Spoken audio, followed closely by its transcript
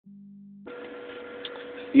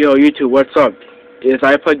Yo, YouTube, what's up? It's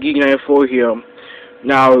iPod Geek 94 here.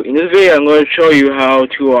 Now, in this video, I'm going to show you how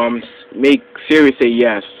to make Siri say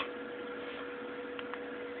yes.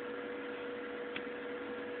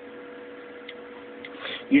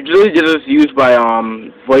 Usually, this is used by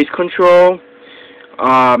voice control.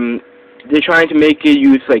 They're trying to make it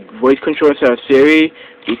use like voice control instead of Siri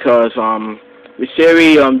because with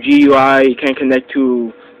Siri GUI, it can connect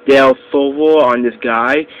to Dale's server on this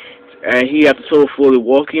guy. And he has the server fully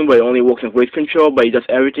working, but it only works in voice control. But he does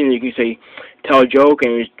everything. You can say, tell a joke,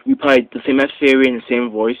 and we play the same as Siri and the same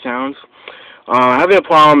voice sounds. I'm having a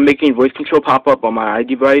problem making voice control pop up on my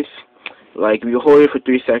device. Like, if you hold it for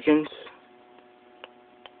 3 seconds,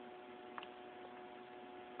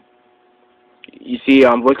 you see,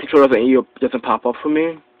 voice control doesn't pop up for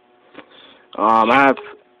me. I have,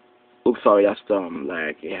 oops, sorry, that's the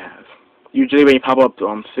lag. Yeah. Usually when you pop up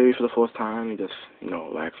Siri for the first time, it just,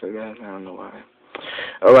 lags like that. I don't know why.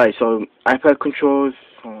 Alright, so iPad controls.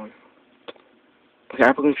 Hold on. Okay,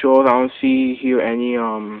 iPad controls. I don't see here any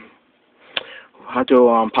how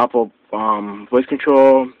to pop up voice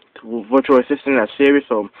control to virtual assistant as Siri.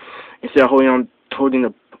 So instead of holding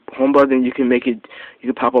the home button, you can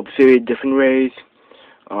pop up Siri different ways.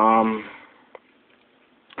 I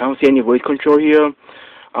don't see any voice control here.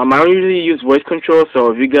 I don't usually use voice control, so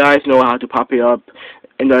if you guys know how to pop it up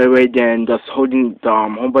another way than just holding the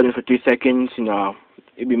home button for 3 seconds,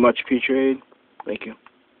 it'd be much appreciated. Thank you.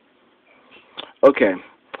 Okay,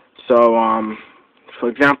 so for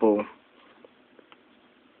example,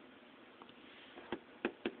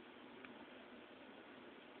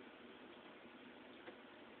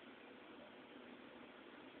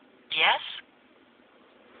 yes?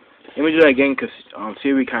 let me do that again because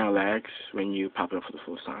Siri kind of lags when you pop it up for the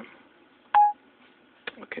first time.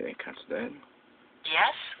 Okay, cancel that.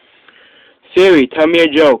 Yes? Siri, tell me a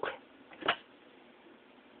joke.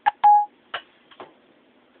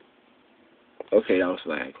 Okay, that was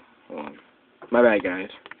lag. Hold on. My bad, guys.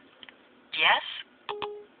 Yes?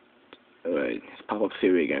 Alright, let's pop up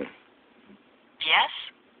Siri again. Yes?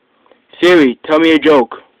 Siri, tell me a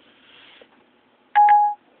joke.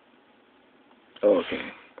 Oh, okay.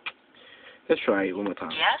 Let's try it one more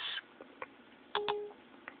time. Yes?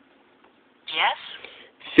 Yes?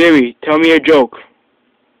 Siri, tell me a joke.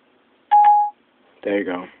 There you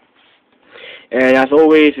go. And as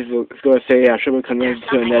always, it's going to say I should be connected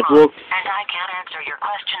to a network. And I can't answer your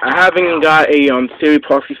question. I haven't got a Siri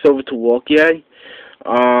proxy server to work yet.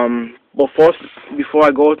 But first, before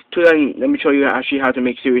I go to that, let me show you actually how to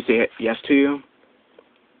make Siri say yes to you.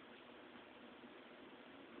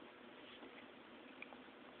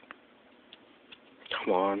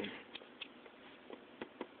 Come on.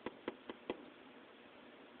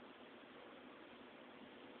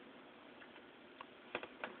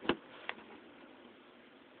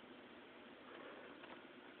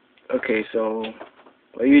 Okay, so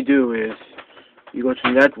what you do is you go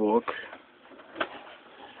to network.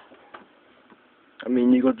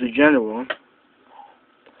 You go to general.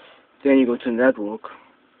 Then you go to network.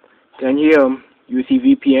 Then here you see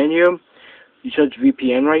VPN here. You search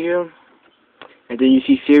VPN right here. And then you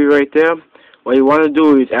see Siri right there. What you want to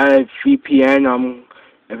do is add a VPN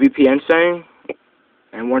setting.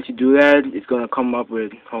 And once you do that, it's gonna come up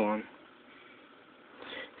with It's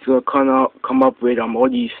gonna come up with all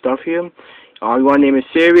these stuff here. You want to name it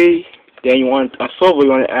Siri. Then you want a server. You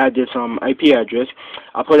want to add this IP address.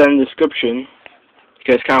 I'll put that in the description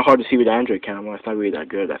because it's kind of hard to see with the Android camera. It's not really that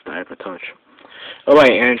good. That's the iPod Touch.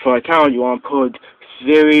 Alright, and for account, you want to put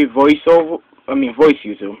Siri voice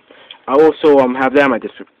user. I also have that in my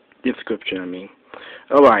description.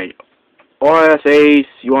 Alright, RSAs,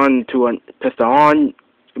 you want to test that on.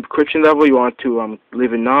 Encryption level, you want to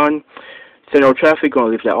leave it on. Central traffic, you want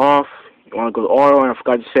to leave that off. You want to go to auto, and I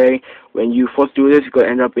forgot to say, when you first do this, it's going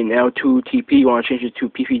to end up in L2TP. You want to change it to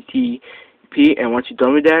PPTP, and once you're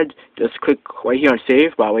done with that, just click right here on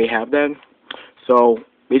save. By the way, you have that. So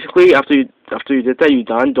basically, after you did that, you're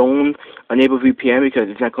done. Don't enable VPN because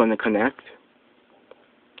it's not going to connect.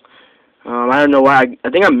 I don't know why. I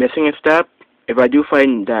think I'm missing a step. If I do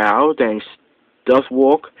find that out and it does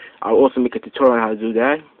work, I'll also make a tutorial on how to do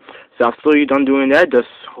that. So after you're done doing that, just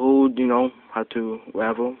hold, how to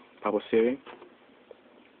whatever, pop up Siri.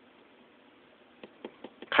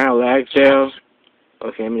 Kind of lag there.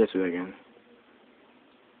 Okay, let me just do it again.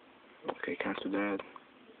 Okay, cancel that.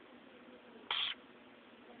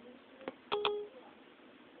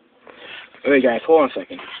 Alright guys, hold on a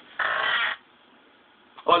second.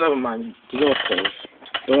 Oh, never mind. The door's closed.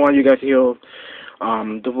 Don't want you guys to hear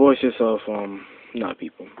the voices of not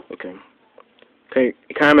people. Okay. Okay,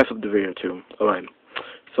 it kind of messed up the video too. Alright.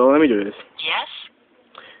 So let me do this. Yes?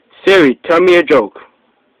 Siri, tell me a joke.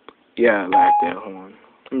 Yeah, like that. Hold on.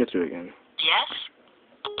 Let me do it again. Yes?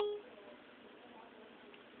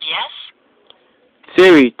 Yes?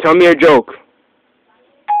 Siri, tell me a joke.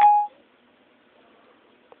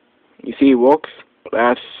 You see, it works.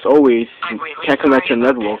 As always, I'm you really can't connect to sorry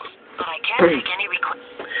about network. this, but I can't take any requests.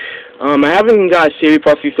 I haven't got Siri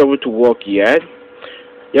proxy server to work yet.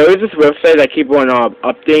 There is this website I keep on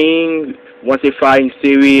updating. Once they find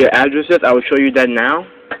Siri addresses, I will show you that now.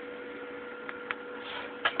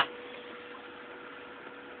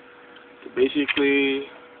 Basically,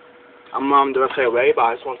 I'm on the website already, but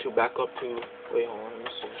I just want to back up to. Wait, hold on. Let me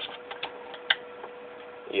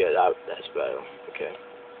see. Yeah, that's better. Okay.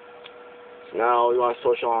 So now you want to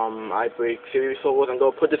search iBreak Siri servers. I'm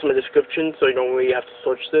gonna put this in the description so you don't really have to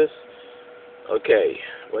search this. Okay,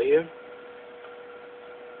 right here.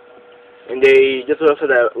 And they just also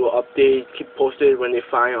that will update, keep posted when they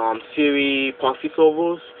find Siri proxy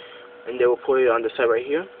servers, and they will put it on the site right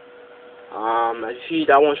here. As you see,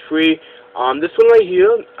 that one's free. This one right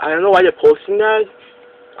here, I don't know why they're posting that.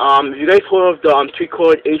 If you guys heard of the tweak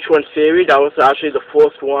code H1 Siri, that was actually the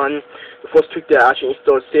first one, the first tweak that actually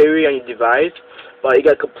installed Siri on your device. But you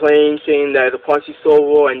got complaints saying that it's a proxy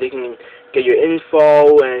server and they can get your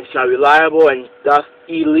info and it's not reliable, and that's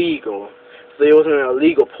illegal. So it wasn't an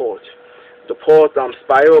illegal port. The port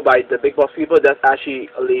Spiral by the big boss people, that's actually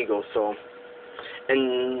illegal. So,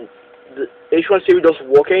 and the H1 Siri doesn't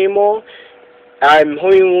work anymore. I'm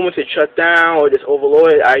hearing rumors it shut down or just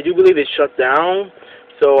overloaded. I do believe it's shut down.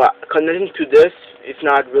 So connecting to this, it's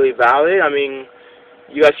not really valid. I mean,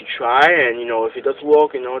 you guys should try, and you know, if it does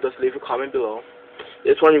work, you know, just leave a comment below.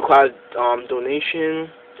 This one requires donation.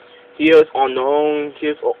 Here's unknown.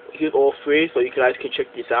 Here's all free, so you guys can check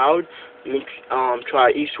this out. You can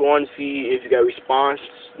try each one, see if you get a response.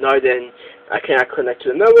 Now then, I cannot connect to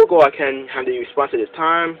the network, or I can have the response at this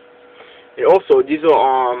time. And also, these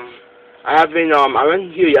are I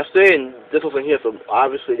went here yesterday, and this wasn't here, so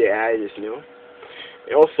obviously they added this new.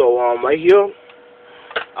 And also, right here,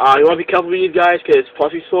 you want to be careful with these guys, because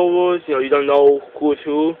proxy servers, you know, you don't know who is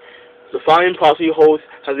who. The following proxy host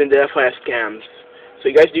has been identified as scams. So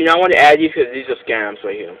you guys do not want to add these, because these are scams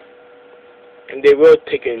right here. And they will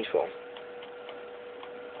take your info.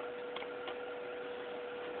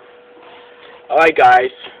 Alright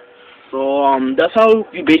guys, so that's how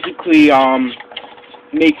you basically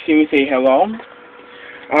make Siri say hello.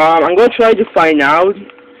 I'm gonna try to find out,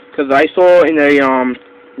 because I saw in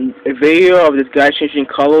a video of this guy changing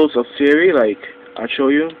colors of Siri. Like, I'll show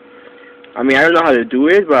you. I mean, I don't know how to do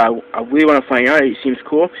it, but I really want to find out. It seems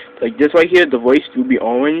cool. Like this right here, the voice will be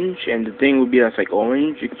orange, and the thing will be that's like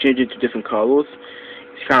orange. You can change it to different colors.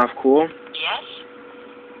 It's kind of cool. Yes?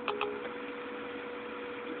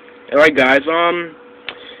 Alright guys,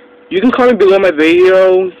 you can comment below my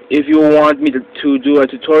video if you want me to do a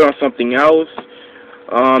tutorial on something else.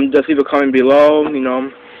 Just leave a comment below, you know.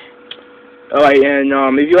 Alright, and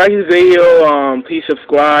if you like this video, please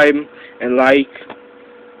subscribe and like.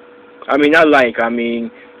 I mean, not like, I mean,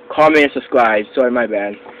 comment and subscribe. Sorry, my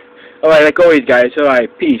bad. Alright, like always guys, alright,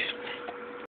 peace.